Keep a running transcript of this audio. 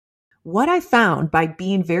What I found by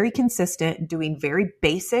being very consistent and doing very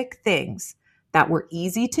basic things that were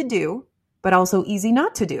easy to do, but also easy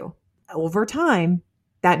not to do, over time,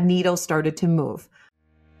 that needle started to move.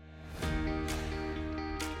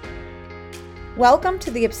 Welcome to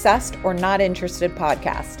the Obsessed or Not Interested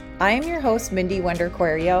podcast. I am your host, Mindy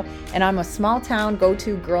Wender-Quario, and I'm a small town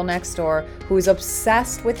go-to girl next door who is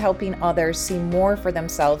obsessed with helping others see more for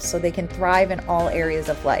themselves so they can thrive in all areas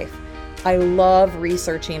of life. I love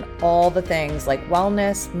researching all the things like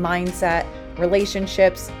wellness, mindset,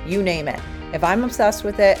 relationships, you name it. If I'm obsessed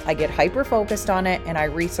with it, I get hyper-focused on it and I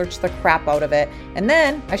research the crap out of it, and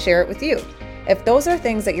then I share it with you. If those are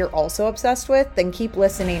things that you're also obsessed with, then keep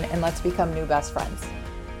listening and let's become new best friends.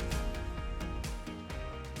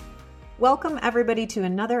 Welcome everybody to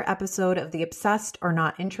another episode of the Obsessed or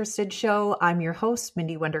Not Interested show. I'm your host,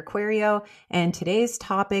 Mindy Wender-Quario, and today's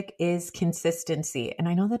topic is consistency. And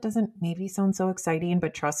I know that doesn't maybe sound so exciting,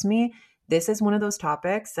 but trust me, this is one of those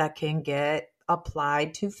topics that can get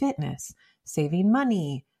applied to fitness, saving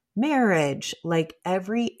money, marriage, like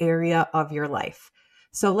every area of your life.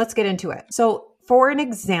 So let's get into it. So for an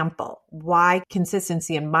example, why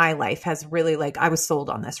consistency in my life has really I was sold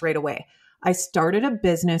on this right away. I started a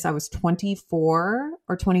business. I was 24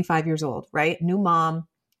 or 25 years old, right? New mom.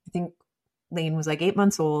 I think Lane was 8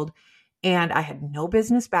 months old and I had no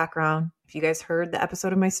business background. If you guys heard the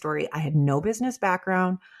episode of my story, I had no business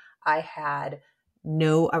background. I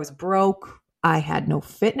was broke. I had no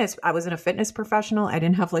fitness. I wasn't a fitness professional. I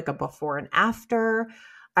didn't have a before and after.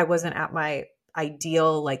 I wasn't at my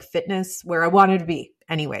ideal fitness where I wanted to be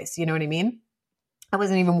anyways. You know what I mean? I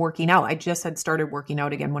wasn't even working out. I just had started working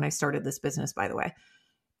out again when I started this business, by the way.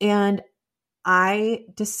 And I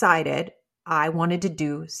decided I wanted to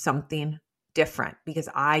do something different because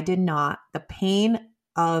the pain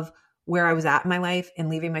of where I was at in my life and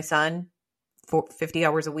leaving my son for 50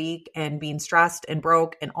 hours a week and being stressed and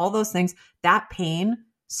broke and all those things, that pain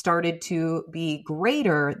started to be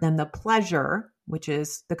greater than the pleasure, which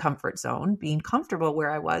is the comfort zone, being comfortable where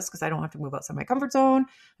I was because I don't have to move outside my comfort zone.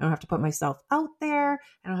 I don't have to put myself out there.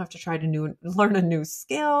 I don't have to try to learn a new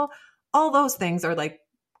skill. All those things are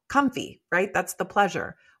comfy, right? That's the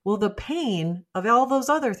pleasure. Well, the pain of all those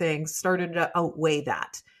other things started to outweigh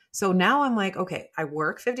that. So now I'm okay, I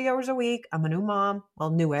work 50 hours a week. I'm a new mom,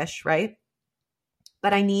 newish, right?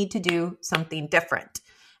 But I need to do something different.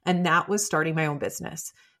 And that was starting my own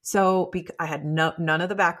business. So I had none of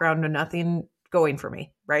the background and nothing going for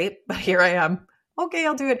me, right? But here I am. Okay,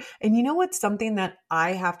 I'll do it. And you know what's something that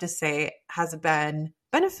I have to say has been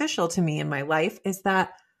beneficial to me in my life is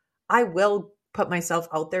that I will put myself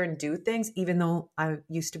out there and do things, even though I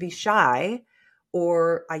used to be shy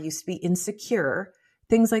or I used to be insecure,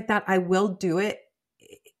 things like that. I will do it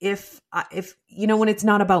if when it's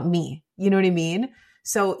not about me, you know what I mean?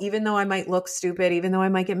 So even though I might look stupid, even though I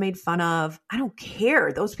might get made fun of, I don't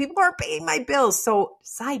care. Those people aren't paying my bills. So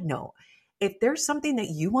side note, if there's something that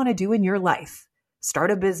you want to do in your life, start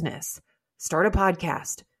a business, start a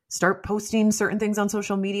podcast, start posting certain things on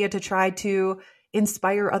social media to try to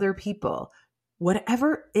inspire other people,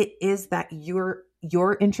 whatever it is that you're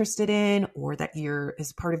interested in or that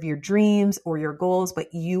is part of your dreams or your goals,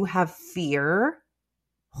 but you have fear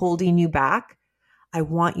holding you back, I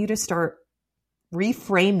want you to start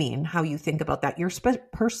reframing how you think about that. Your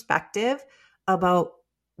perspective about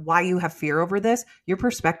why you have fear over this, your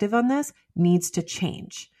perspective on this needs to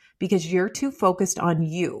change because you're too focused on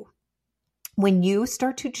you. When you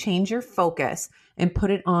start to change your focus and put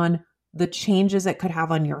it on the changes it could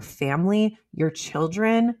have on your family, your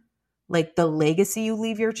children, the legacy you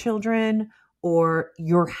leave your children or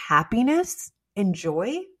your happiness and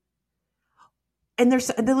joy, and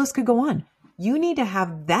the list could go on. You need to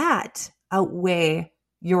have that outweigh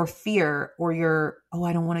your fear or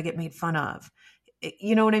I don't want to get made fun of.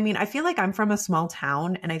 You know what I mean? I feel I'm from a small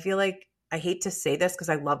town and I feel I hate to say this because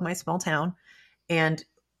I love my small town and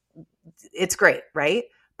it's great, right?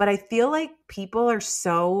 But I feel people are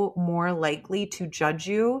so more likely to judge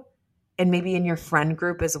you and maybe in your friend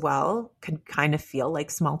group as well can kind of feel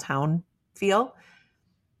small town feel.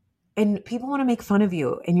 And people want to make fun of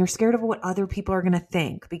you and you're scared of what other people are going to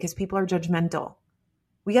think because people are judgmental.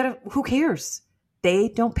 Who cares? They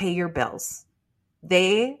don't pay your bills.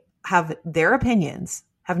 They have their opinions,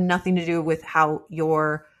 have nothing to do with how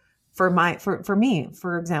for me,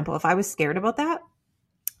 for example, if I was scared about that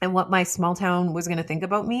and what my small town was going to think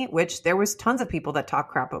about me, which there was tons of people that talk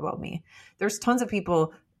crap about me. There's tons of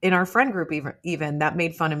people in our friend group even that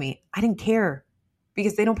made fun of me. I didn't care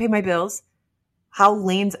because they don't pay my bills. How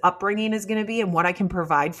Lane's upbringing is going to be and what I can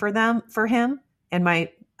provide for him and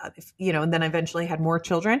my, and then I eventually had more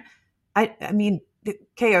children. I mean,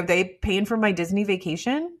 okay, are they paying for my Disney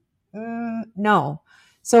vacation? No.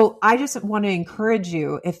 So I just want to encourage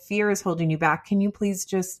you, if fear is holding you back, can you please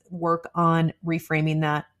just work on reframing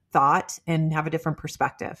that thought and have a different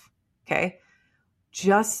perspective? Okay.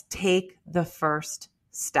 Just take the first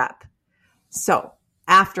step. So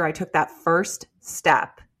after I took that first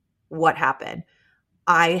step, what happened?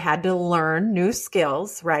 I had to learn new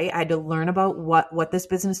skills, right? I had to learn about what this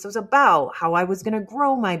business was about, how I was going to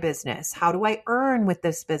grow my business. How do I earn with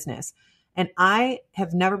this business? And I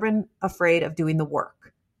have never been afraid of doing the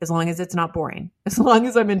work as long as it's not boring, as long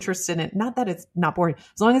as I'm interested in it. Not that it's not boring,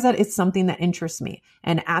 as long as that it's something that interests me.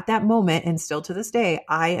 And at that moment, and still to this day,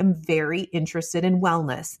 I am very interested in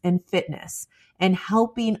wellness and fitness and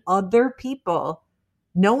helping other people,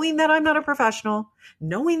 knowing that I'm not a professional,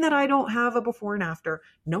 knowing that I don't have a before and after,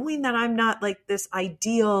 knowing that I'm not like this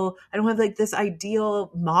ideal, I don't have like this ideal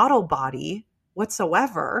model body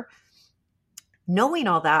whatsoever. Knowing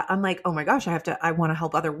all that, I'm like, oh my gosh, I want to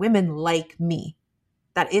help other women like me.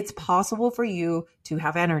 That it's possible for you to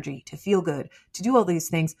have energy, to feel good, to do all these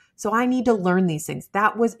things. So I need to learn these things.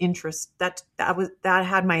 That was interest. That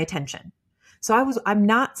had my attention. So I'm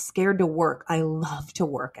not scared to work. I love to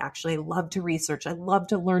work. Actually, I love to research. I love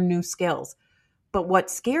to learn new skills. But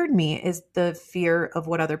what scared me is the fear of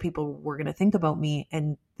what other people were going to think about me,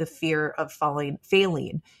 and the fear of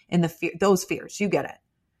failing, and those fears. You get it.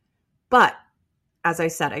 But as I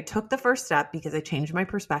said, I took the first step because I changed my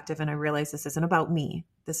perspective and I realized this isn't about me.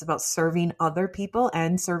 This is about serving other people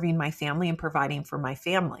and serving my family and providing for my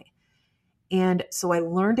family. And so I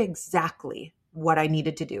learned exactly what I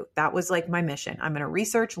needed to do. That was like my mission. I'm going to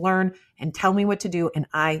research, learn, and tell me what to do, and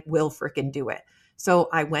I will freaking do it. So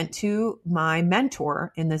I went to my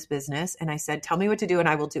mentor in this business and I said, tell me what to do and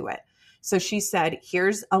I will do it. So she said,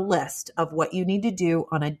 here's a list of what you need to do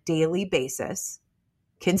on a daily basis.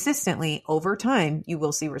 Consistently over time, you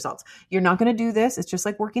will see results. You're not going to do this. It's just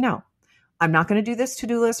like working out. I'm not going to do this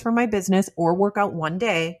to-do list for my business or work out one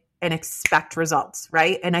day and expect results,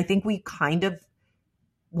 right? And I think we kind of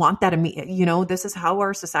want that immediate, this is how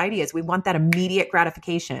our society is. We want that immediate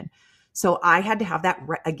gratification. So I had to have that,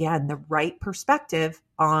 again, the right perspective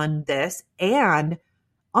on this and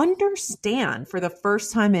understand for the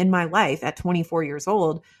first time in my life at 24 years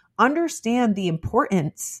old, understand the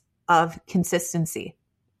importance of consistency.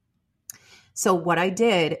 So what I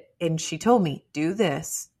did, and she told me, do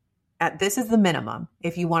this. This is the minimum.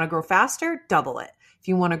 If you want to grow faster, double it. If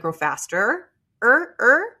you want to grow faster,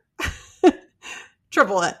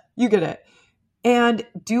 triple it. You get it. And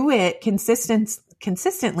do it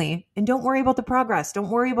consistently. And don't worry about the progress. Don't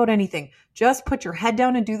worry about anything. Just put your head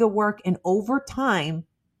down and do the work. And over time,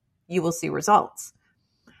 you will see results.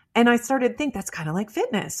 And I started to think that's kind of like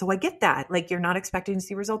fitness. So I get that. Like, you're not expecting to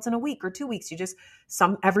see results in a week or 2 weeks.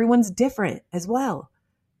 Everyone's different as well.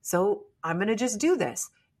 So I'm going to just do this.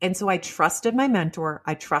 And so I trusted my mentor.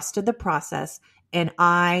 I trusted the process, and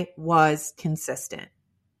I was consistent.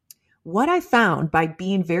 What I found by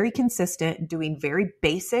being very consistent and doing very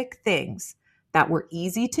basic things that were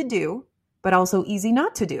easy to do, but also easy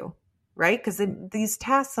not to do, right? Because these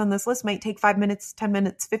tasks on this list might take 5 minutes, 10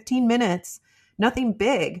 minutes, 15 minutes. Nothing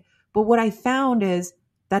big. But what I found is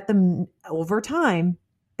that over time,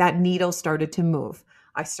 that needle started to move.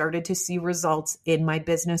 I started to see results in my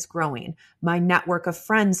business growing. My network of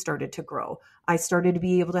friends started to grow. I started to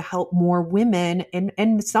be able to help more women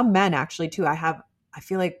and some men actually too. I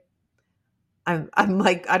feel like I'm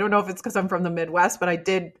like, I don't know if it's because I'm from the Midwest, but I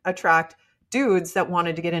did attract dudes that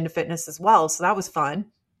wanted to get into fitness as well. So that was fun.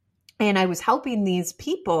 And I was helping these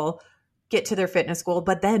people get to their fitness goal.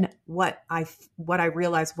 But then what I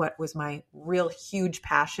realized, what was my real huge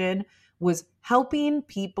passion, was helping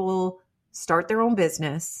people start their own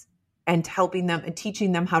business and helping them and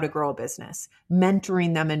teaching them how to grow a business,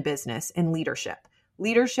 mentoring them in business and leadership.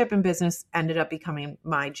 Leadership and business ended up becoming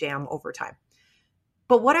my jam over time.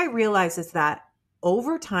 But what I realized is that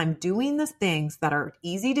over time, doing the things that are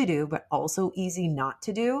easy to do, but also easy not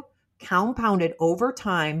to do, compounded over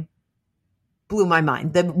time, blew my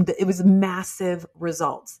mind. It was massive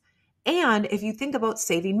results. And if you think about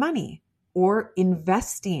saving money or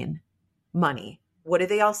investing money, what do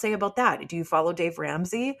they all say about that? Do you follow Dave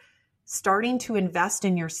Ramsey? Starting to invest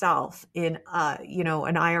in yourself in,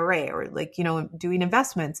 an IRA or doing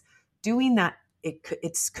investments, doing that, it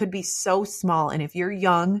could be so small. And if you're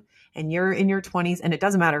young and you're in your 20s, and it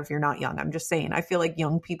doesn't matter if you're not young, I'm just saying, I feel like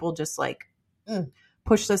young people just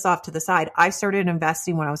push this off to the side. I started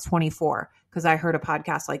investing when I was 24 because I heard a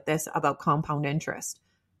podcast like this about compound interest.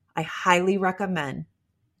 I highly recommend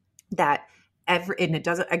that and it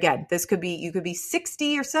doesn't, again, you could be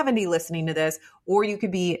 60 or 70 listening to this, or you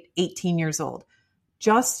could be 18 years old.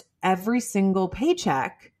 just every single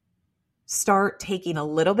paycheck, start taking a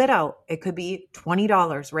little bit out. It could be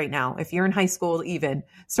 $20 right now. If you're in high school, even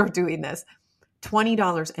start doing this,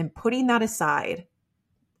 $20 and putting that aside.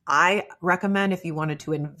 I recommend if you wanted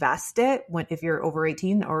to invest it if you're over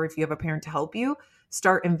 18 or if you have a parent to help you,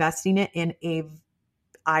 start investing it in a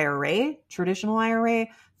IRA, traditional IRA.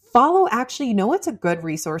 Follow, actually, you know what's a good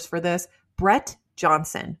resource for this? Brett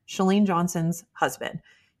Johnson, Chalene Johnson's husband.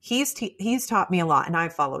 He's taught me a lot, and I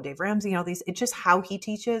follow Dave Ramsey and all these. It's just how he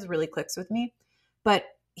teaches really clicks with me. But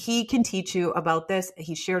he can teach you about this.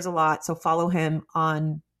 He shares a lot. So follow him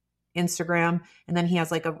on Instagram. And then he has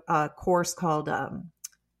like a course called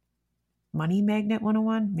Money Magnet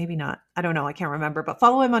 101. Maybe not. I don't know. I can't remember. But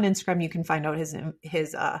follow him on Instagram. You can find out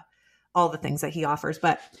his all the things that he offers.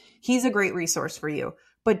 But he's a great resource for you.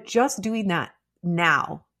 But just doing that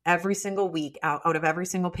now, every single week, out of every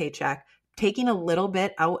single paycheck, taking a little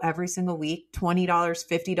bit out every single week, $20,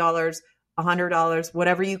 $50, $100,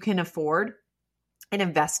 whatever you can afford, and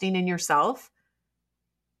investing in yourself,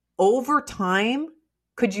 over time,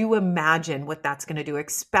 could you imagine what that's going to do,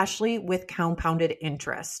 especially with compounded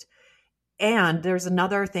interest? And there's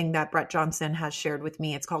another thing that Brett Johnson has shared with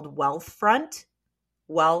me. It's called Wealthfront.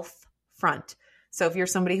 Wealthfront. So if you're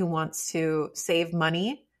somebody who wants to save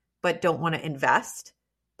money but don't want to invest,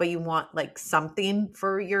 but you want like something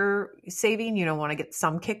for your saving, you don't want to get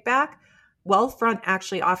some kickback, Wealthfront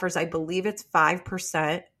actually offers, I believe it's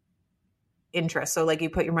 5% interest. So like you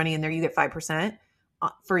put your money in there, you get 5%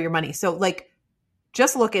 for your money. So like,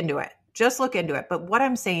 just look into it. Just look into it. But what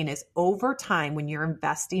I'm saying is, over time, when you're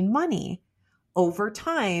investing money, over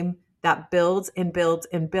time, that builds and builds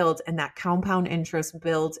and builds, and that compound interest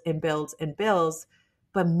builds and builds and builds.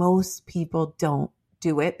 But most people don't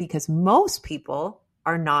do it because most people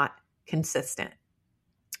are not consistent.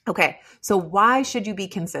 Okay, so why should you be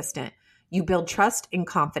consistent? You build trust and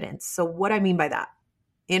confidence. So what I mean by that,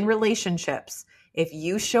 in relationships, if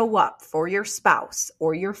you show up for your spouse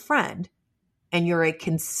or your friend and you're a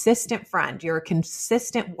consistent friend, you're a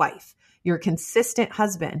consistent wife, you're a consistent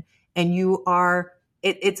husband, and you are,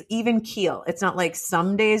 it's even keel. It's not like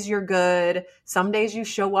some days you're good, some days you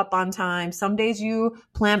show up on time, some days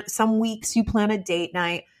some weeks you plan a date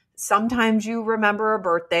night, sometimes you remember a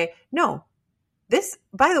birthday. No, this,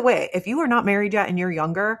 by the way, if you are not married yet and you're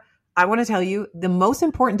younger, I want to tell you the most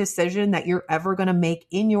important decision that you're ever going to make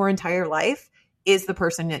in your entire life is the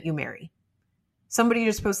person that you marry. Somebody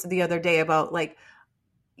just posted the other day about like,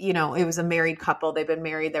 you know, it was a married couple. They've been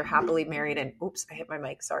married. They're happily married. And oops, I hit my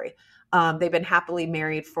mic. Sorry. They've been happily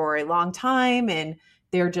married for a long time. And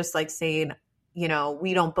they're just like saying, you know,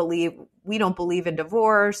 we don't believe in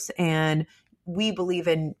divorce, and we believe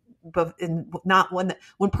in not when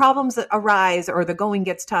problems arise or the going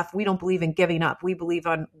gets tough, we don't believe in giving up. We believe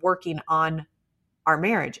on working on our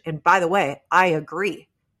marriage. And by the way, I agree,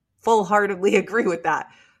 full-heartedly agree with that.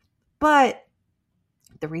 But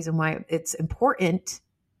the reason why it's important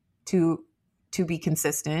to be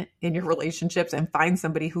consistent in your relationships and find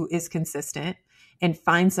somebody who is consistent and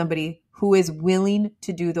find somebody who is willing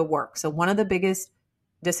to do the work. So one of the biggest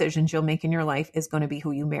decisions you'll make in your life is going to be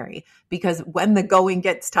who you marry, because when the going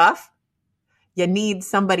gets tough, you need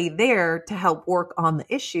somebody there to help work on the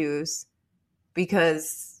issues,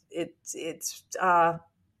 because it's I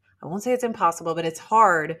won't say it's impossible, but it's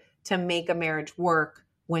hard to make a marriage work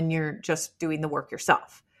when you're just doing the work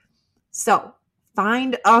yourself. So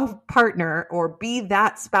find a partner or be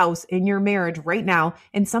that spouse in your marriage right now.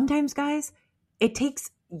 And sometimes, guys, it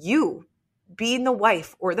takes you being the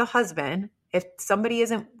wife or the husband. If somebody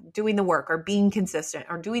isn't doing the work or being consistent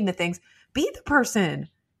or doing the things, be the person.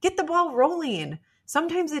 Get the ball rolling.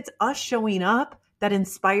 Sometimes it's us showing up that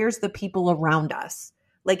inspires the people around us.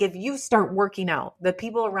 Like if you start working out, the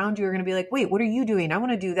people around you are going to be like, wait, what are you doing? I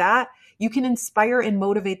want to do that. You can inspire and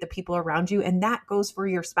motivate the people around you. And that goes for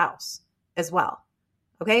your spouse as well.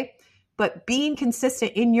 Okay. But being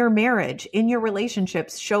consistent in your marriage, in your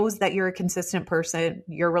relationships, shows that you're a consistent person,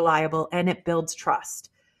 you're reliable, and it builds trust.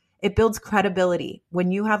 It builds credibility.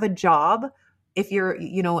 When you have a job, if you're,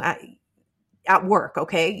 at work,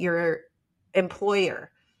 okay, your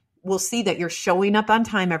employer will see that you're showing up on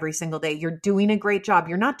time every single day. You're doing a great job.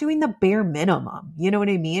 You're not doing the bare minimum. You know what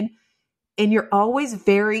I mean? And you're always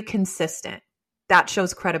very consistent. That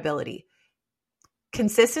shows credibility.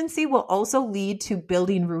 Consistency will also lead to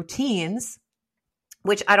building routines,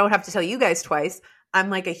 which I don't have to tell you guys twice.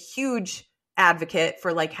 I'm like a huge advocate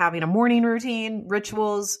for like having a morning routine,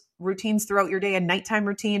 rituals, routines throughout your day, a nighttime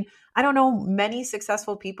routine. I don't know many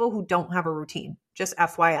successful people who don't have a routine, just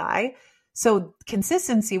FYI. So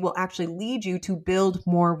consistency will actually lead you to build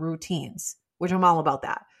more routines, which I'm all about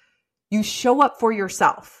that. You show up for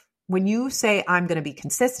yourself. When you say, I'm going to be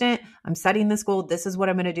consistent, I'm setting this goal, this is what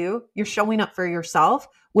I'm going to do, you're showing up for yourself,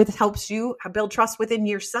 which helps you build trust within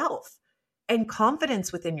yourself and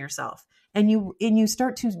confidence within yourself. And you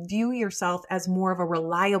start to view yourself as more of a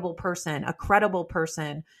reliable person, a credible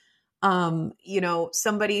person,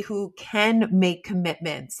 somebody who can make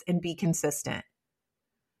commitments and be consistent.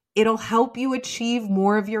 It'll help you achieve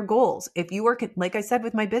more of your goals. If you work, like I said,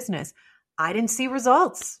 with my business, I didn't see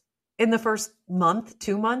results in the first month,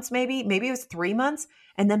 2 months, maybe it was 3 months.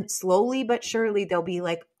 And then slowly but surely, there'll be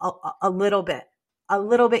like a little bit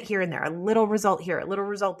here and there, a little result here, a little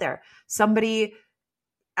result there. Somebody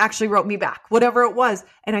actually wrote me back, whatever it was.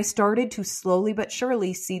 And I started to slowly but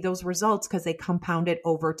surely see those results because they compounded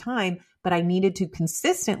over time. But I needed to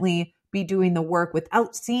consistently be doing the work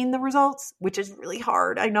without seeing the results, which is really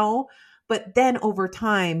hard, I know. But then over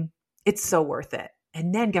time, it's so worth it.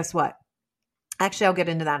 And then guess what? Actually, I'll get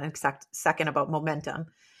into that in a second about momentum.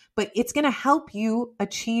 But it's going to help you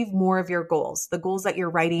achieve more of your goals, the goals that you're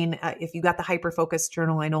writing. If you got the Hyper-Focus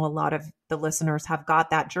Journal, I know a lot of the listeners have got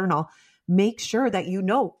that journal. Make sure that you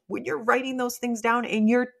know when you're writing those things down and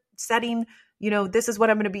you're setting, this is what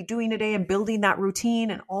I'm going to be doing today and building that routine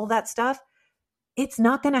and all that stuff. It's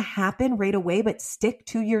not going to happen right away, but stick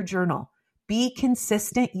to your journal. Be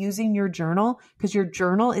consistent using your journal because your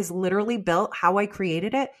journal is literally built. How I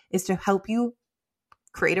created it is to help you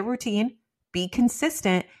create a routine, be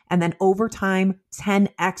consistent, and then over time,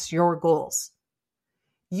 10x your goals.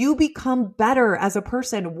 You become better as a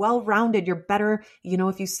person, well-rounded. You're better,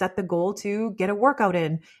 if you set the goal to get a workout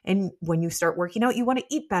in. And when you start working out, you want to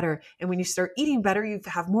eat better. And when you start eating better, you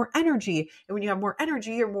have more energy. And when you have more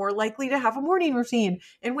energy, you're more likely to have a morning routine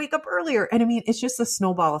and wake up earlier. And it's just a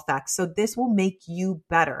snowball effect. So this will make you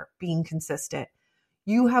better being consistent.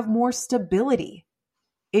 You have more stability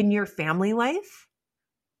in your family life,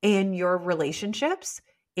 in your relationships,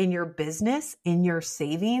 in your business, in your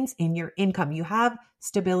savings, in your income. You have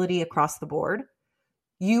stability across the board.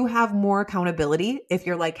 You have more accountability. If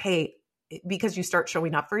you're like, hey, because you start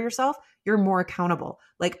showing up for yourself, you're more accountable.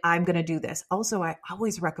 Like, I'm going to do this. Also, I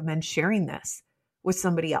always recommend sharing this with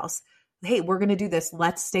somebody else. Hey, we're going to do this.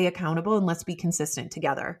 Let's stay accountable and let's be consistent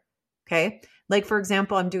together. Okay. Like, for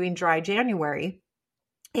example, I'm doing Dry January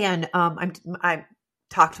and I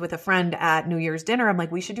talked with a friend at New Year's dinner. I'm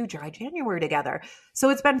like, we should do Dry January together. So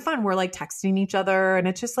it's been fun. We're like texting each other and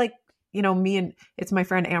it's just like, me and it's my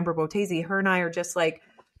friend Amber Botese. Her and I are just like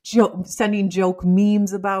sending joke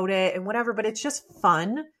memes about it and whatever, but it's just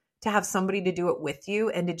fun to have somebody to do it with you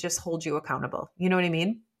and to just hold you accountable. You know what I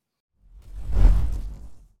mean?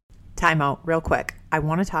 Time out real quick. I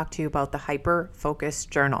want to talk to you about the Hyper-Focus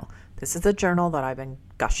Journal. This is a journal that I've been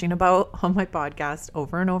gushing about on my podcast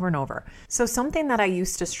over and over and over. So something that I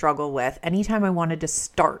used to struggle with anytime I wanted to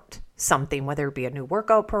start something, whether it be a new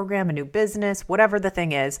workout program, a new business, whatever the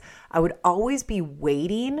thing is, I would always be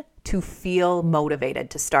waiting to feel motivated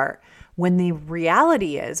to start. When the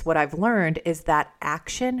reality is, what I've learned is that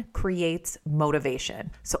action creates motivation.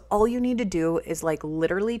 So all you need to do is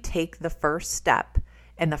literally take the first step.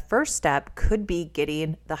 And the first step could be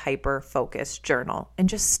getting the Hyper-Focus Journal and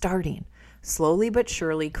just starting. Slowly but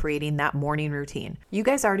surely creating that morning routine. You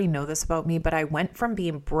guys already know this about me, but I went from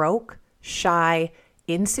being broke, shy,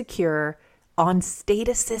 insecure, on state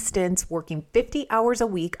assistance, working 50 hours a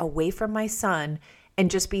week away from my son,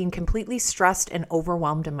 and just being completely stressed and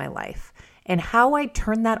overwhelmed in my life. And how I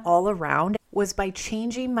turned that all around was by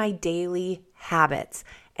changing my daily habits.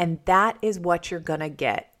 And that is what you're going to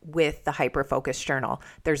get with the Hyper-Focus Journal.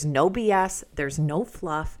 There's no BS. There's no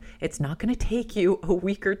fluff. It's not going to take you a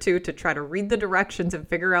week or two to try to read the directions and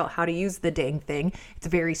figure out how to use the dang thing. It's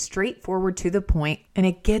very straightforward, to the point, and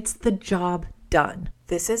it gets the job done.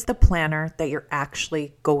 This is the planner that you're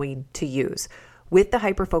actually going to use. With the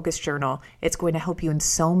Hyper-Focus Journal, it's going to help you in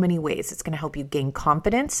so many ways. It's going to help you gain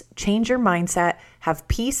confidence, change your mindset, have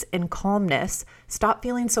peace and calmness, stop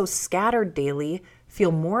feeling so scattered daily,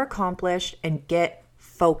 feel more accomplished, and get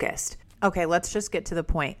focused. Okay, let's just get to the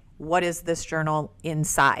point. What is this journal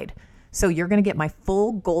inside? So you're going to get my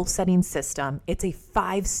full goal setting system. It's a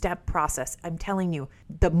 5-step process. I'm telling you,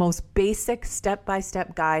 the most basic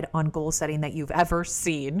step-by-step guide on goal setting that you've ever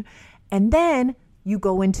seen. And then you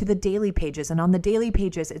go into the daily pages, and on the daily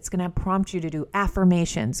pages, it's going to prompt you to do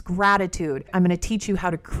affirmations, gratitude. I'm going to teach you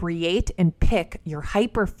how to create and pick your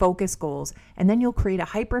hyper-focus goals, and then you'll create a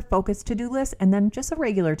hyper-focus to-do list and then just a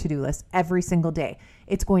regular to-do list every single day.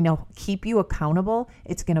 It's going to keep you accountable.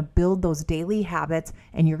 It's going to build those daily habits,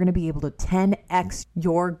 and you're going to be able to 10x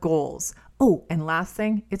your goals Oh, and last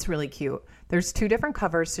thing, it's really cute. There's 2 different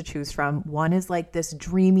covers to choose from. One is like this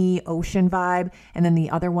dreamy ocean vibe, and then the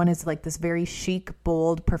other one is like this very chic,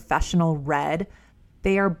 bold, professional red.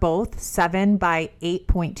 They are both 7 by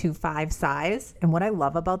 8.25 size. And what I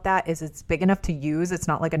love about that is it's big enough to use. It's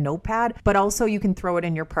not like a notepad, but also you can throw it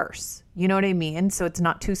in your purse. You know what I mean? So it's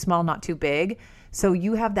not too small, not too big. So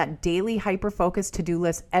you have that daily hyper-focused to-do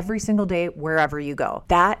list every single day, wherever you go.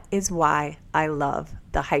 That is why I love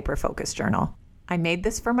the Hyper-Focus Journal. I made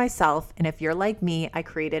this for myself, and if you're like me, I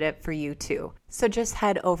created it for you too. So just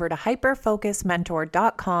head over to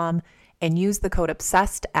hyperfocusmentor.com and use the code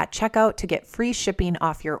OBSESSED at checkout to get free shipping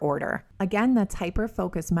off your order. Again, that's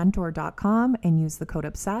hyperfocusmentor.com and use the code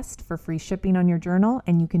OBSESSED for free shipping on your journal,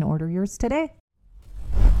 and you can order yours today.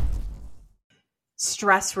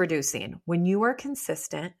 Stress reducing. When you are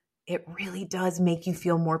consistent, it really does make you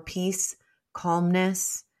feel more peace,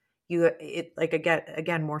 calmness,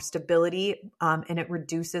 more stability, and it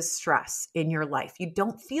reduces stress in your life. You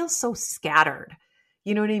don't feel so scattered.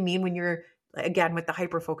 You know what I mean? When you're, again, with the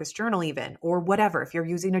hyper-focused journal even, or whatever, if you're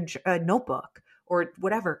using a notebook or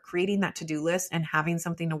whatever, creating that to-do list and having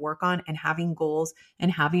something to work on and having goals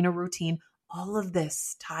and having a routine, all of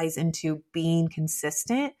this ties into being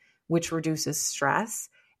consistent, which reduces stress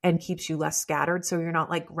and keeps you less scattered. So you're not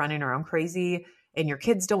like running around crazy and your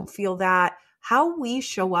kids don't feel that. How we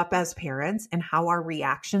show up as parents and how our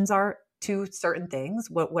reactions are to certain things,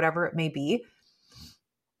 whatever it may be,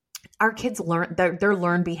 our kids learn their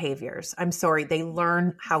learned behaviors. I'm sorry. They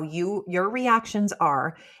learn how your reactions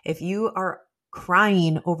are. If you are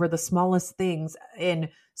crying over the smallest things and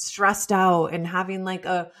stressed out and having like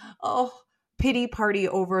a pity party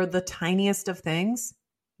over the tiniest of things,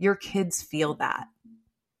 your kids feel that.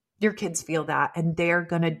 Your kids feel that, and they're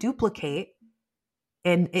going to duplicate,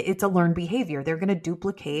 and it's a learned behavior. They're going to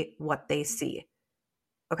duplicate what they see.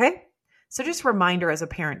 Okay? So just a reminder as a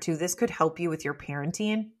parent too, this could help you with your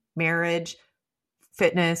parenting, marriage,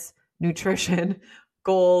 fitness, nutrition,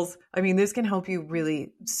 goals. I mean, this can help you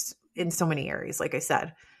really in so many areas, like I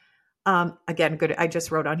said. Again, good. I just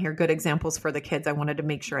wrote on here, good examples for the kids. I wanted to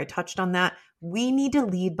make sure I touched on that. We need to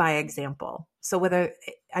lead by example. So whether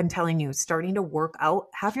I'm telling you, starting to work out,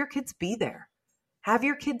 have your kids be there. Have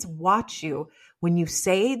your kids watch you. When you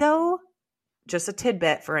say though, just a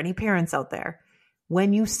tidbit for any parents out there,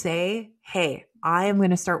 when you say, hey, I am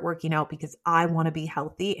going to start working out because I want to be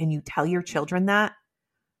healthy, and you tell your children that,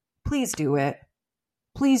 please do it.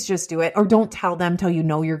 Please just do it. Or don't tell them till you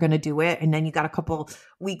know you're going to do it. And then you got a couple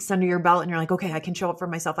weeks under your belt and you're like, okay, I can show up for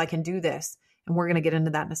myself. I can do this. And we're going to get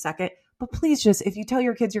into that in a second. But please just, if you tell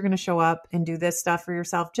your kids you're going to show up and do this stuff for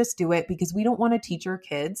yourself, just do it, because we don't want to teach our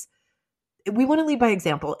kids. We want to lead by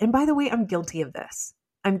example. And by the way, I'm guilty of this.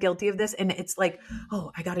 And it's like,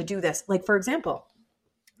 oh, I got to do this. Like, for example,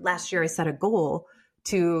 last year I set a goal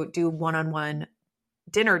to do one-on-one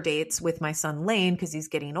dinner dates with my son Lane, because he's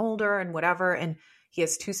getting older and whatever. And he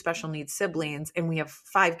has 2 special needs siblings, and we have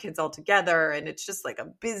 5 kids all together. And it's just like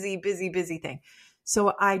a busy, busy, busy thing.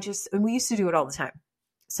 So and we used to do it all the time.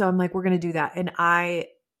 So I'm like, we're going to do that. And I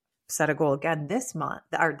set a goal again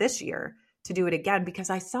this year to do it again, because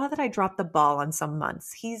I saw that I dropped the ball on some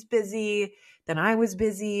months. He's busy. Then I was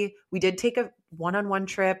busy. We did take a one-on-one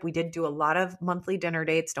trip. We did do a lot of monthly dinner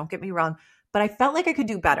dates. Don't get me wrong, but I felt like I could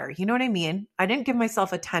do better. You know what I mean? I didn't give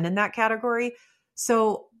myself a 10 in that category.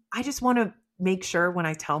 So I just want to make sure when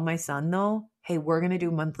I tell my son though, hey, we're going to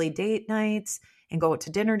do monthly date nights and go out to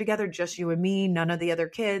dinner together, just you and me, none of the other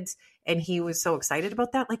kids. And he was so excited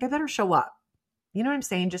about that. Like, I better show up. You know what I'm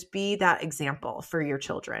saying? Just be that example for your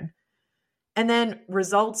children. And then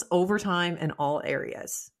results over time in all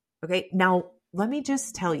areas. Okay. Now, let me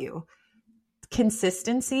just tell you,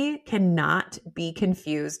 consistency cannot be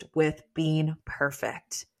confused with being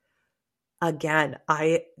perfect. Again,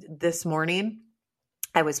 this morning,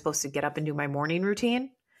 I was supposed to get up and do my morning routine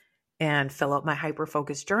and fill out my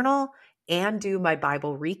hyper-focused journal and do my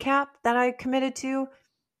Bible recap that I committed to.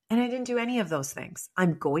 And I didn't do any of those things.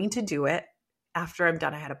 I'm going to do it after I'm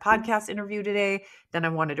done. I had a podcast interview today. Then I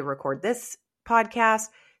wanted to record this podcast.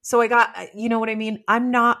 So I got, you know what I mean?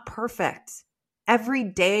 I'm not perfect. Every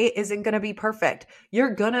day isn't going to be perfect.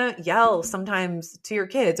 You're going to yell sometimes to your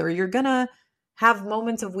kids, or you're going to have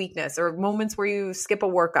moments of weakness or moments where you skip a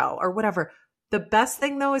workout or whatever. The best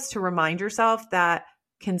thing though is to remind yourself that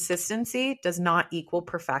consistency does not equal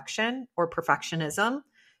perfection or perfectionism.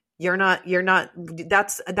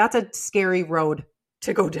 That's a scary road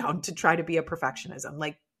to go down, to try to be a perfectionism.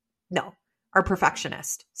 Like, no, or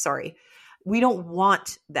perfectionist. Sorry. We don't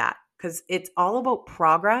want that, because it's all about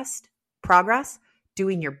progress,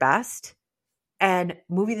 doing your best and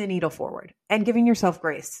moving the needle forward and giving yourself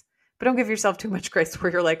grace. but don't give yourself too much grace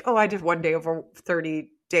where you're like, oh, I did 1 day over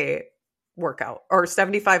 30-day workout or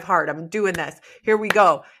 75 hard. I'm doing this. Here we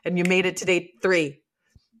go. And you made it to day 3.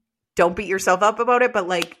 Don't beat yourself up about it, but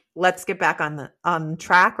like, let's get back on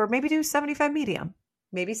track, or maybe do 75 medium,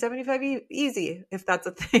 maybe 75 easy, if that's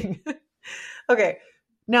a thing. Okay.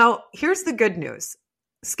 Now here's the good news.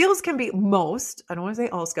 Skills can be I don't want to say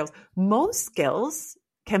all skills. Most skills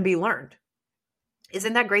can be learned.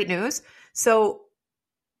 Isn't that great news? So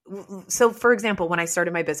for example, when I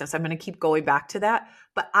started my business, I'm going to keep going back to that,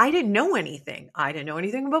 but I didn't know anything. I didn't know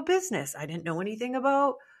anything about business. I didn't know anything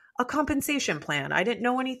about a compensation plan. I didn't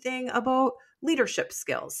know anything about leadership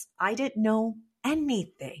skills. I didn't know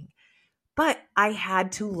anything, but I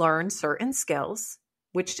had to learn certain skills,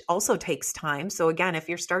 which also takes time. So again, if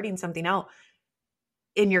you're starting something out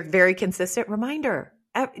and you're very consistent, reminder,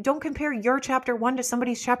 don't compare your chapter 1 to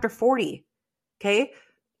somebody's chapter 40. Okay.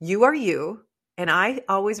 You are you. And I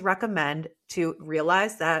always recommend to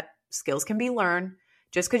realize that skills can be learned.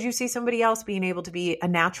 Just because you see somebody else being able to be a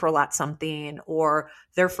natural at something, or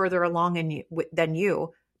they're further along than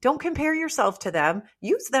you, don't compare yourself to them.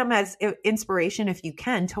 Use them as inspiration if you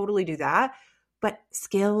can. Totally do that. But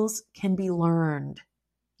skills can be learned.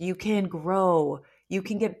 You can grow. You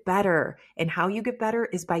can get better. And how you get better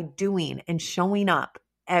is by doing and showing up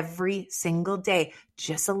every single day,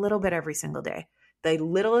 just a little bit every single day. The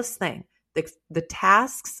littlest thing, the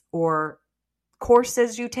tasks or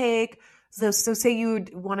courses you take. So say you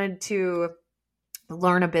wanted to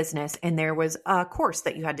learn a business and there was a course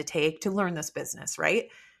that you had to take to learn this business, right?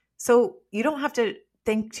 So you don't have to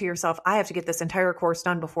think to yourself, I have to get this entire course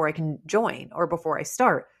done before I can join or before I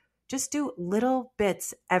start. Just do little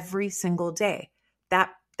bits every single day.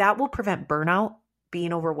 That will prevent burnout,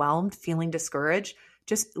 being overwhelmed, feeling discouraged.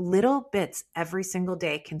 Just little bits every single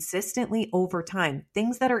day, consistently over time.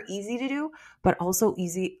 Things that are easy to do, but also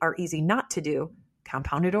easy not to do,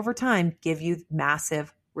 compounded over time, give you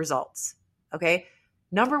massive results. Okay.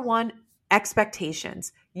 Number 1,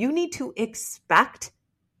 expectations. You need to expect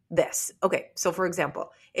this. Okay. So for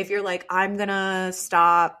example, if you're like, I'm going to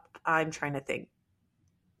stop, I'm trying to think,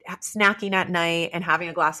 snacking at night and having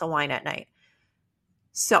a glass of wine at night.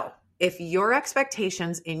 So if your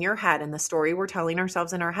expectations in your head and the story we're telling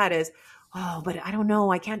ourselves in our head is, oh, but I don't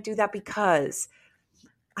know, I can't do that because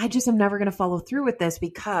I just am never going to follow through with this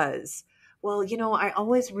because, well, I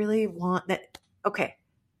always really want that. Okay.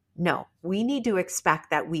 No, we need to expect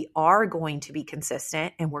that we are going to be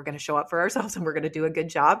consistent and we're going to show up for ourselves and we're going to do a good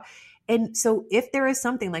job. And so if there is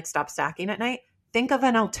something like stop stacking at night, think of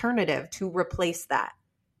an alternative to replace that.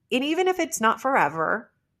 And even if it's not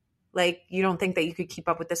forever, like you don't think that you could keep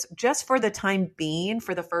up with this just for the time being,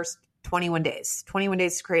 for the first 21 days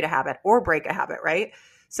to create a habit or break a habit, right?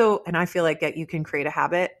 So, and I feel like that you can create a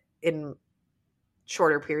habit in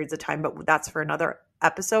shorter periods of time, but that's for another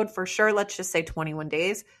episode for sure. Let's just say 21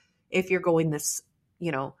 days. If you're going this,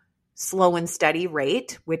 slow and steady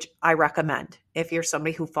rate, which I recommend if you're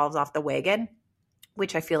somebody who falls off the wagon,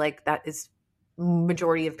 which I feel like that is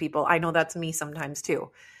majority of people. I know that's me sometimes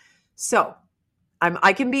too. So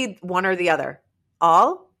I can be one or the other,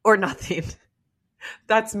 all or nothing.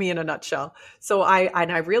 That's me in a nutshell. So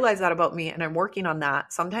I realize that about me and I'm working on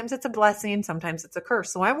that. Sometimes it's a blessing. Sometimes it's a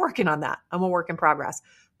curse. So I'm working on that. I'm a work in progress,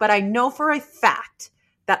 but I know for a fact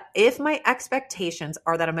that if my expectations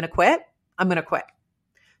are that I'm going to quit, I'm going to quit.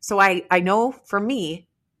 So I know for me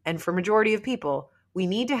and for majority of people, we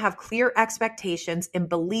need to have clear expectations and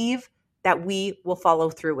believe that we will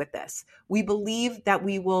follow through with this. We believe that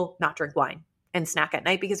we will not drink wine and snack at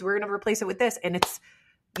night because we're going to replace it with this. And it's,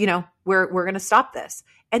 we're going to stop this.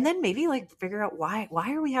 And then maybe figure out why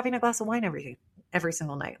are we having a glass of wine every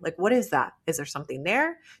single night? Like, what is that? Is there something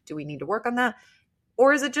there? Do we need to work on that?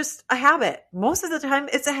 Or is it just a habit? Most of the time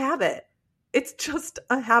it's a habit. It's just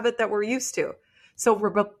a habit that we're used to. So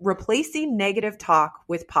replacing negative talk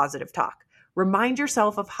with positive talk. Remind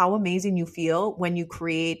yourself of how amazing you feel when you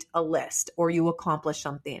create a list or you accomplish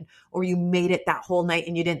something or you made it that whole night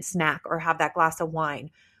and you didn't snack or have that glass of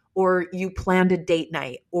wine or you planned a date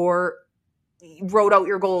night or wrote out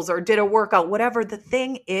your goals or did a workout, whatever the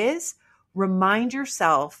thing is, remind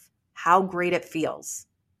yourself how great it feels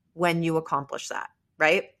when you accomplish that,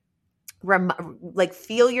 right?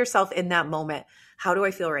 Feel yourself in that moment. How do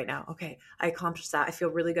I feel right now? Okay, I accomplished that. I feel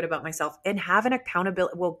really good about myself. And have an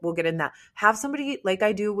accountability. We'll get in that. Have somebody like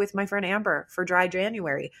I do with my friend Amber for Dry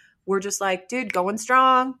January. We're just like, dude, going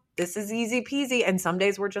strong. This is easy peasy. And some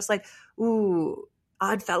days we're just like, ooh,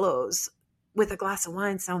 Oddfellows with a glass of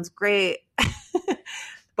wine sounds great.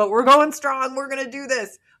 But we're going strong. We're going to do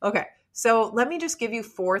this. Okay, so let me just give you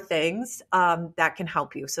 4 things that can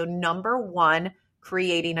help you. So number 1,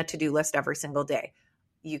 creating a to-do list every single day.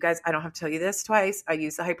 You guys, I don't have to tell you this twice. I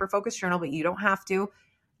use the Hyperfocus Journal, but you don't have to.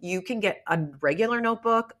 You can get a regular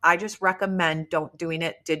notebook. I just recommend don't doing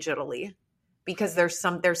it digitally, because there's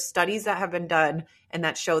studies that have been done and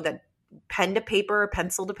that show that pen to paper,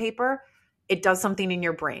 pencil to paper, it does something in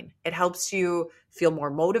your brain. It helps you feel more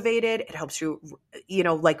motivated. It helps you,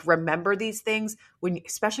 like remember these things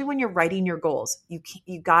especially when you're writing your goals.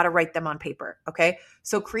 You got to write them on paper. Okay.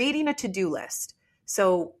 So creating a to-do list.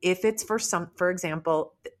 So if it's for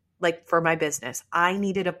example, like for my business, I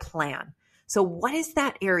needed a plan. So what is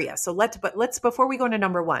that area? So let's before we go into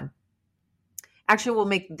number one, actually, we'll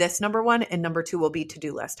make this number one and number two will be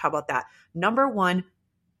to-do list. How about that? Number one,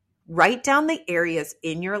 write down the areas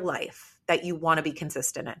in your life that you want to be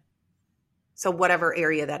consistent in. So whatever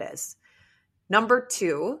area that is. Number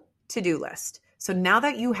two, to-do list. So now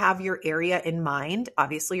that you have your area in mind,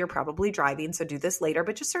 obviously you're probably driving, so do this later,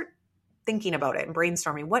 but just start thinking about it and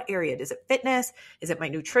brainstorming. What area? Is it fitness? Is it my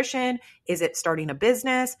nutrition? Is it starting a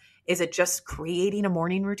business? Is it just creating a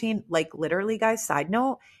morning routine? Like literally, guys, side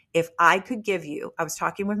note, if I could give you, I was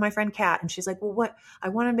talking with my friend Kat and she's like, well, I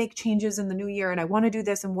want to make changes in the new year and I want to do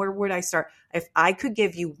this. And where would I start? If I could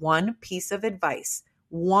give you one piece of advice,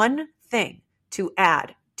 one thing to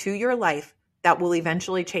add to your life that will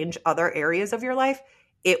eventually change other areas of your life,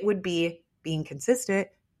 it would be being consistent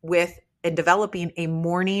with and developing a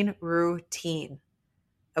morning routine.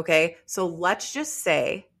 Okay. So let's just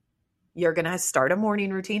say you're going to start a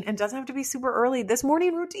morning routine, and it doesn't have to be super early. This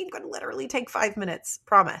morning routine could literally take 5 minutes,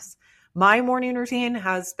 promise. My morning routine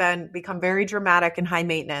has become very dramatic and high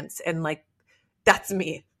maintenance. And like, that's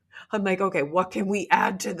me. I'm like, okay, what can we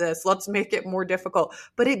add to this? Let's make it more difficult,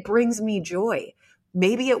 but it brings me joy.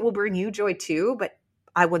 Maybe it will bring you joy too, but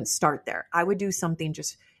I wouldn't start there. I would do something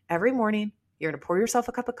just every morning. You're going to pour yourself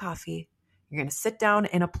a cup of coffee. You're going to sit down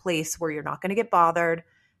in a place where you're not going to get bothered.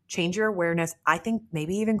 Change your awareness. I think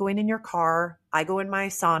maybe even going in your car. I go in my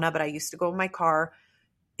sauna, but I used to go in my car.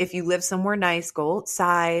 If you live somewhere nice, go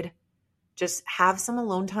outside. Just have some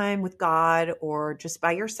alone time with God or just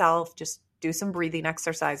by yourself. Just do some breathing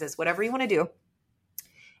exercises, whatever you want to do.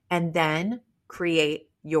 And then create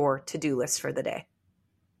your to-do list for the day.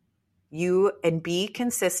 And be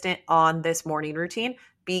consistent on this morning routine.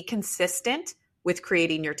 Be consistent with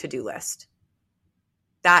creating your to-do list.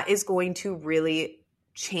 That is going to really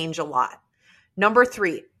change a lot. Number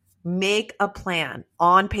 3, make a plan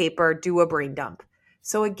on paper, do a brain dump.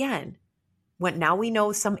 So again, now we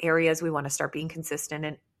know some areas we want to start being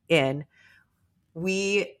consistent in,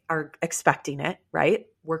 we are expecting it, right?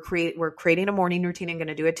 We're creating a morning routine and going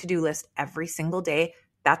to do a to-do list every single day.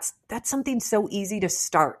 That's something so easy to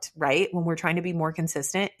start, right? When we're trying to be more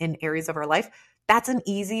consistent in areas of our life, that's an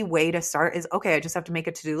easy way to start is, okay, I just have to make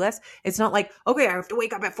a to-do list. It's not like, okay, I have to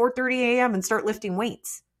wake up at 4:30 a.m. and start lifting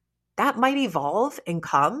weights. That might evolve and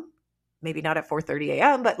come, maybe not at 4:30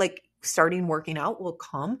 a.m., but like starting working out will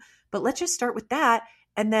come. But let's just start with that.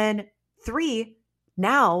 And then 3,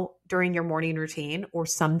 now during your morning routine or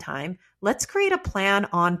sometime, let's create a plan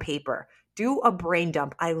on paper. Do a brain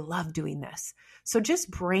dump. I love doing this. So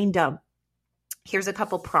just brain dump. Here's a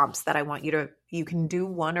couple prompts that I want you can do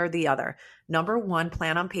one or the other. Number 1,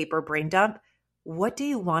 plan on paper, brain dump. What do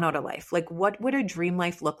you want out of life? Like, what would a dream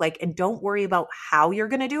life look like? And don't worry about how you're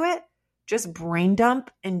going to do it. Just brain dump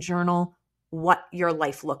and journal what your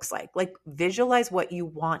life looks like. Like, visualize what you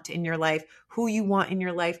want in your life, who you want in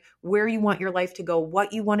your life, where you want your life to go,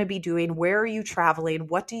 what you want to be doing, where are you traveling,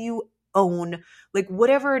 what do you own, like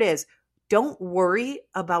whatever it is. Don't worry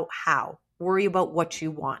about how. Worry about what you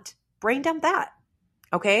want. Brain dump that.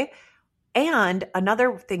 Okay. And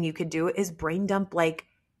another thing you could do is brain dump like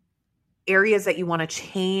areas that you want to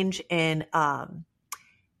change in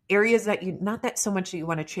areas that not that so much that you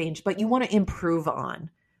want to change, but you want to improve on.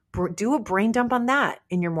 Do a brain dump on that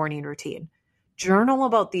in your morning routine. Journal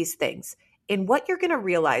about these things. And what you're going to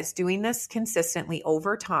realize doing this consistently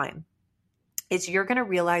over time is you're going to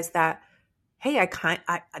realize that, hey,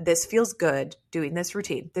 this feels good doing this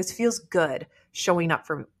routine. This feels good showing up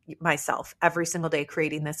for myself every single day,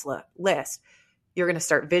 creating this list. You're going to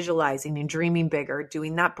start visualizing and dreaming bigger,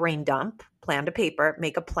 doing that brain dump, plan to paper,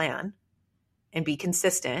 make a plan and be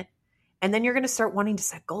consistent. And then you're going to start wanting to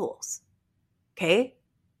set goals. Okay.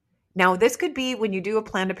 Now this could be when you do a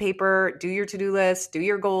plan to paper, do your to-do list, do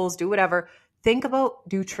your goals, do whatever. Think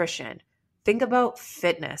about nutrition. Think about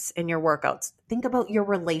fitness in your workouts. Think about your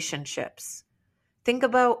relationships. Think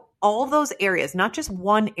about all those areas, not just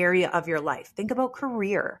one area of your life. Think about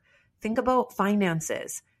career. Think about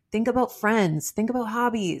finances. Think about friends. Think about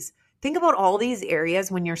hobbies. think about all these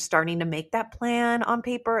areas when you're starting to make that plan on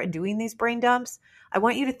paper and doing these brain dumps. I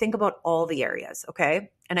want you to think about all the areas,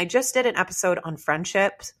 okay? And I just did an episode on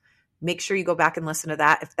friendships. Make sure you go back and listen to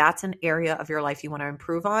that if that's an area of your life you want to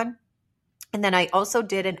improve on. And then I also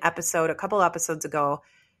did an episode a couple episodes ago.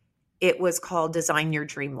 It was called Design Your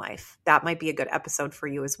Dream Life. That might be a good episode for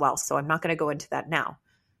you as well. So I'm not going to go into that now.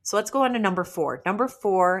 So let's go on to number 4. Number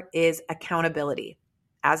 4 is accountability.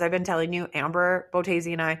 As I've been telling you, Amber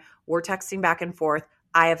Botese and I were texting back and forth.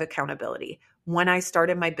 I have accountability. When I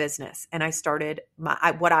started my business and I started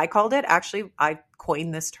what I called it, actually, I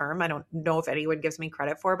coined this term. I don't know if anyone gives me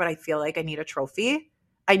credit for it, but I feel like I need a trophy.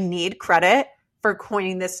 I need credit for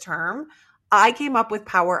coining this term. I came up with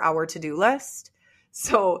Power Hour to-do list.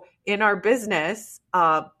 So in our business,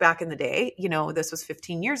 back in the day, this was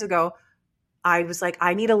 15 years ago, I was like,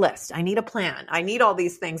 I need a list. I need a plan. I need all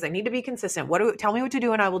these things. I need to be consistent. Tell me what to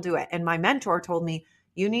do and I will do it. And my mentor told me,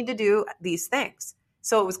 you need to do these things.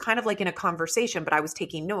 So it was kind of like in a conversation, but I was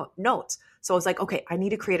taking notes. So I was like, okay, I need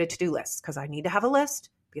to create a to-do list because I need to have a list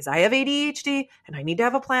because I have ADHD and I need to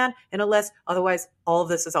have a plan and a list. Otherwise, all of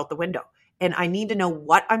this is out the window. And I need to know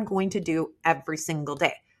what I'm going to do every single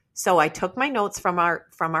day. So I took my notes from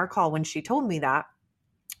our call when she told me that,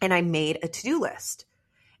 and I made a to-do list.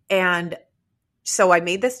 And so I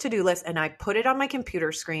made this to-do list and I put it on my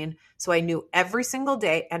computer screen so I knew every single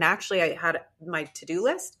day. And actually I had my to-do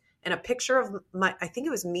list and a picture of I think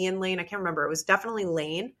it was me and Lane. I can't remember. It was definitely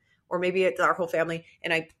Lane, or maybe it's our whole family.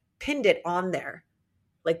 And I pinned it on there,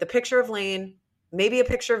 like the picture of Lane, maybe a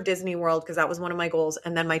picture of Disney World, because that was one of my goals,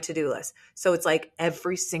 and then my to-do list. So it's like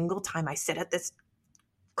every single time I sit at this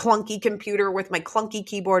clunky computer with my clunky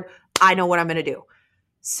keyboard, I know what I'm going to do.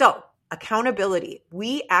 So accountability.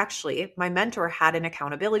 My mentor had an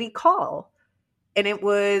accountability call, and it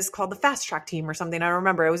was called the Fast Track Team or something. I don't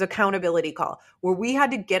remember. It was an accountability call where we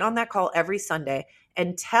had to get on that call every Sunday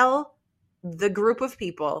and tell the group of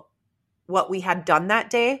people what we had done that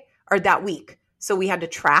day or that week. So we had to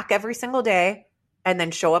track every single day and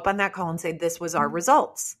then show up on that call and say, this was our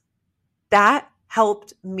results. That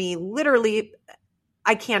helped me literally.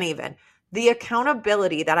 I can't even. The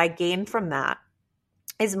accountability that I gained from that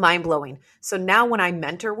is mind-blowing. So now when I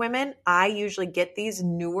mentor women, I usually get these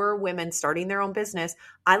newer women starting their own business.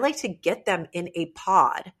 I like to get them in a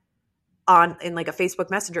pod in like a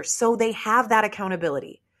Facebook Messenger so they have that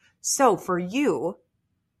accountability. So for you,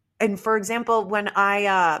 and for example, when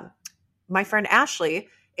my friend Ashley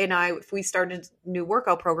and I, if we started a new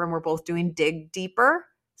workout program, we're both doing Dig Deeper.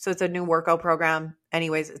 So it's a new workout program.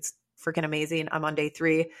 Anyways, it's freaking amazing. I'm on day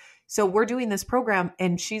 3. So we're doing this program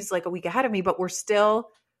and she's like a week ahead of me, but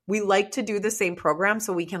we like to do the same program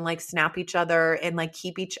so we can like snap each other and like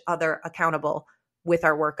keep each other accountable with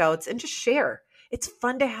our workouts and just share. It's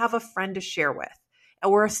fun to have a friend to share with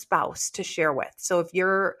or a spouse to share with. So if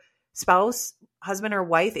your spouse, husband or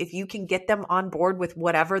wife, if you can get them on board with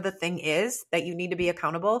whatever the thing is that you need to be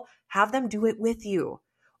accountable, have them do it with you.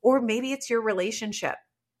 Or maybe it's your relationship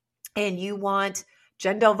and you want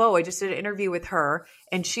Jen Delvaux, I just did an interview with her,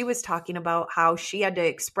 and she was talking about how she had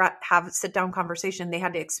to have a sit-down conversation. They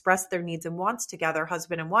had to express their needs and wants together,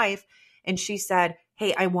 husband and wife. And she said,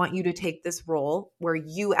 hey, I want you to take this role where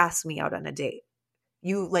you ask me out on a date.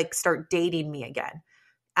 You like start dating me again.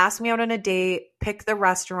 Ask me out on a date, pick the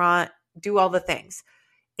restaurant, do all the things.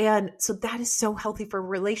 And so that is so healthy for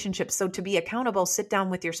relationships. So to be accountable, sit down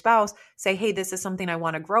with your spouse, say, hey, this is something I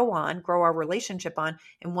want to grow our relationship on.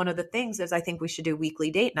 And one of the things is I think we should do weekly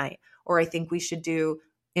date night, or I think we should do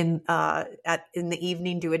in the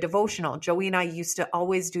evening, do a devotional. Joey and I used to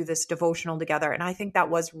always do this devotional together. And I think that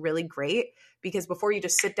was really great because before you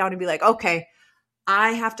just sit down and be like, okay,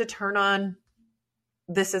 I have to turn on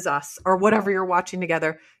This Is Us or whatever you're watching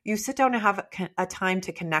together, you sit down and have a time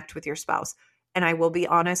to connect with your spouse. And I will be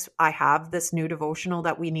honest, I have this new devotional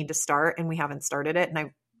that we need to start and we haven't started it. And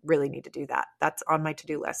I really need to do that. That's on my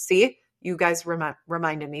to-do list. See, you guys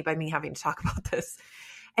reminded me by me having to talk about this.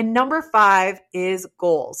 And number 5 is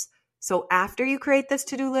goals. So after you create this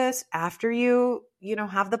to-do list, after you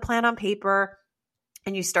have the plan on paper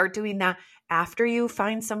and you start doing that, after you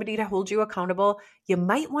find somebody to hold you accountable, you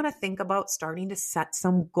might want to think about starting to set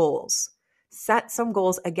some goals. Set some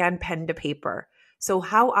goals, again, pen to paper. So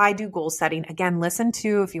how I do goal setting, again, listen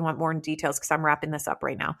to if you want more details because I'm wrapping this up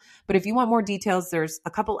right now. But if you want more details, there's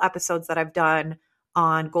a couple episodes that I've done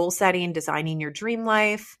on goal setting, designing your dream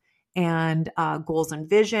life, and goals and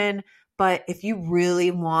vision. But if you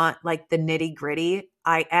really want like the nitty gritty,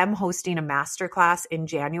 I am hosting a masterclass in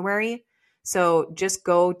January. So just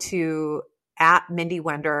go to @Mindy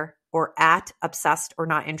Wender or @Obsessed or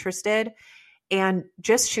Not Interested. and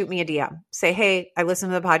just shoot me a DM. Say, hey, I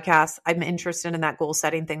listened to the podcast. I'm interested in that goal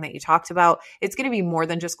setting thing that you talked about. It's going to be more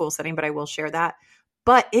than just goal setting, but I will share that.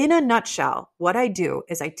 But in a nutshell, what I do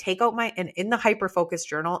is I take out and in the hyper-focus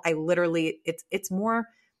journal, I literally, it's more,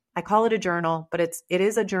 I call it a journal, but it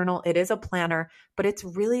is a journal. It is a planner, but it's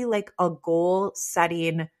really like a goal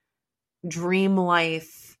setting, dream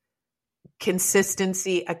life,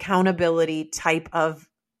 consistency, accountability type of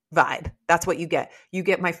vibe. That's what you get. You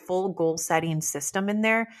get my full goal setting system in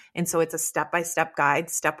there. And so it's a step-by-step guide,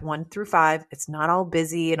 step 1 through 5. It's not all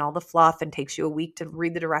busy and all the fluff and takes you a week to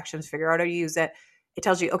read the directions, figure out how to use it. It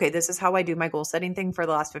tells you, okay, this is how I do my goal setting thing for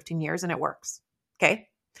the last 15 years and it works. Okay.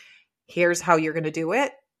 Here's how you're going to do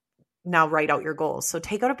it. Now write out your goals. So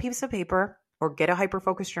take out a piece of paper or get a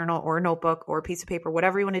hyper-focus journal or a notebook or a piece of paper,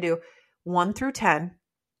 whatever you want to do, 1 through 10,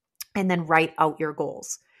 and then write out your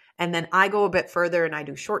goals. And then I go a bit further and I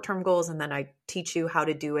do short-term goals. And then I teach you how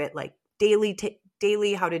to do it like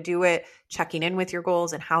daily, how to do it, checking in with your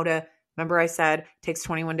goals and how to, remember I said, it takes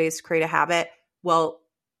 21 days to create a habit. Well,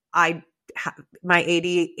 my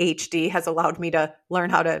ADHD has allowed me to learn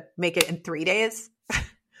how to make it in 3 days.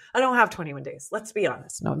 I don't have 21 days. Let's be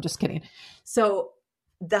honest. No, I'm just kidding. So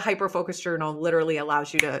the hyper-focus journal literally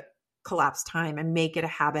allows you to collapse time and make it a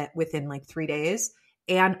habit within like 3 days,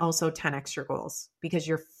 and also 10x your goals because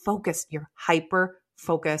you're focused, you're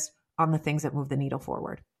hyper-focused on the things that move the needle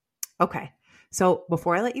forward. Okay. So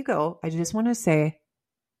before I let you go, I just want to say,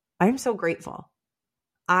 I'm so grateful.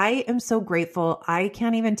 I am so grateful. I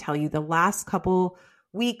can't even tell you, the last couple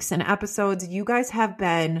weeks and episodes, you guys have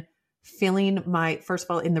been feeling first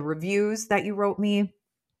of all, in the reviews that you wrote me,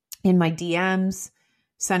 in my DMs,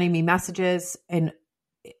 sending me messages. And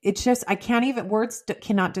it's just, words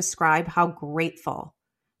cannot describe how grateful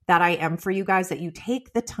that I am for you guys, that you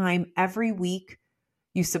take the time every week,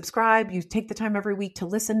 you subscribe, you take the time every week to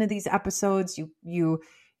listen to these episodes, you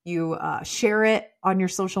share it on your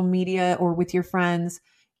social media or with your friends,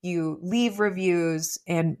 you leave reviews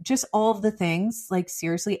and just all of the things. Like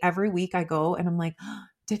seriously, every week I go and I'm like,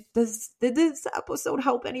 did this episode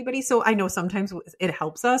help anybody? So I know sometimes it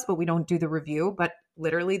helps us, but we don't do the review, but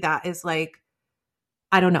literally that is like,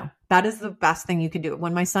 I don't know. That is the best thing you can do.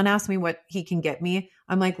 When my son asks me what he can get me,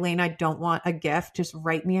 I'm like, Lane, I don't want a gift. Just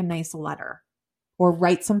write me a nice letter or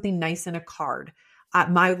write something nice in a card.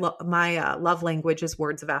 My love language is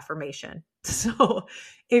words of affirmation. So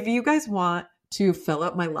if you guys want to fill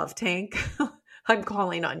up my love tank, I'm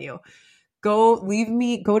calling on you. Go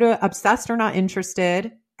to Obsessed or Not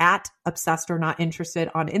Interested, at Obsessed or Not Interested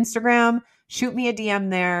on Instagram. Shoot me a DM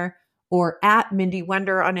there. Or at Mindy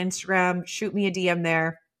Wender on Instagram, shoot me a DM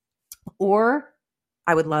there. Or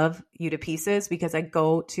I would love you to pieces because I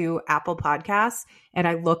go to Apple Podcasts and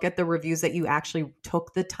I look at the reviews that you actually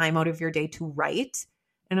took the time out of your day to write.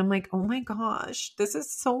 And I'm like, oh my gosh, this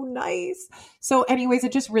is so nice. So anyways,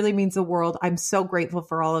 it just really means the world. I'm so grateful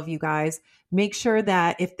for all of you guys. Make sure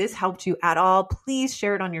that if this helped you at all, please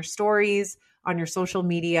share it on your stories, on your social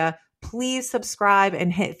media. Please subscribe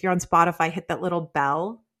and if you're on Spotify, hit that little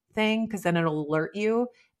bell thing because then it'll alert you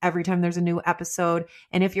every time there's a new episode.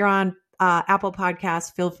 And if you're on Apple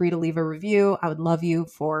Podcasts, feel free to leave a review. I would love you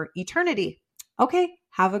for eternity. Okay,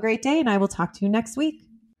 have a great day and I will talk to you next week.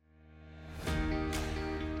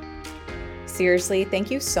 Seriously,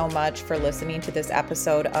 thank you so much for listening to this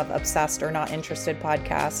episode of Obsessed or Not Interested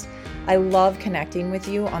podcast. I love connecting with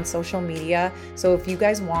you on social media. So if you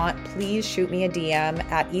guys want, please shoot me a DM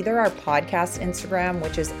at either our podcast Instagram,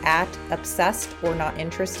 which is at Obsessed or Not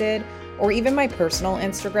Interested, or even my personal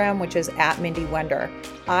Instagram, which is at Mindy Wender.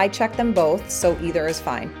 I check them both, so either is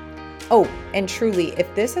fine. Oh, and truly,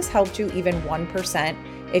 if this has helped you even 1%,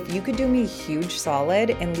 if you could do me a huge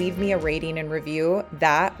solid and leave me a rating and review,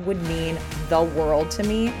 that would mean the world to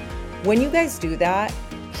me. When you guys do that,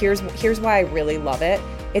 here's why I really love it.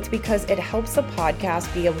 It's because it helps the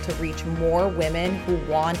podcast be able to reach more women who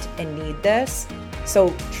want and need this.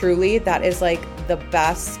 So truly, that is like the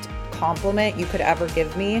best compliment you could ever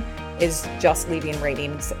give me, is just leaving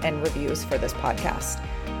ratings and reviews for this podcast.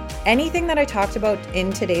 Anything that I talked about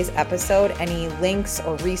in today's episode, any links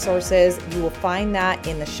or resources, you will find that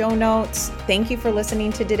in the show notes. Thank you for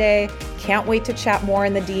listening to today. Can't wait to chat more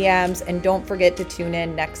in the DMs, and don't forget to tune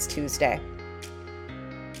in next Tuesday.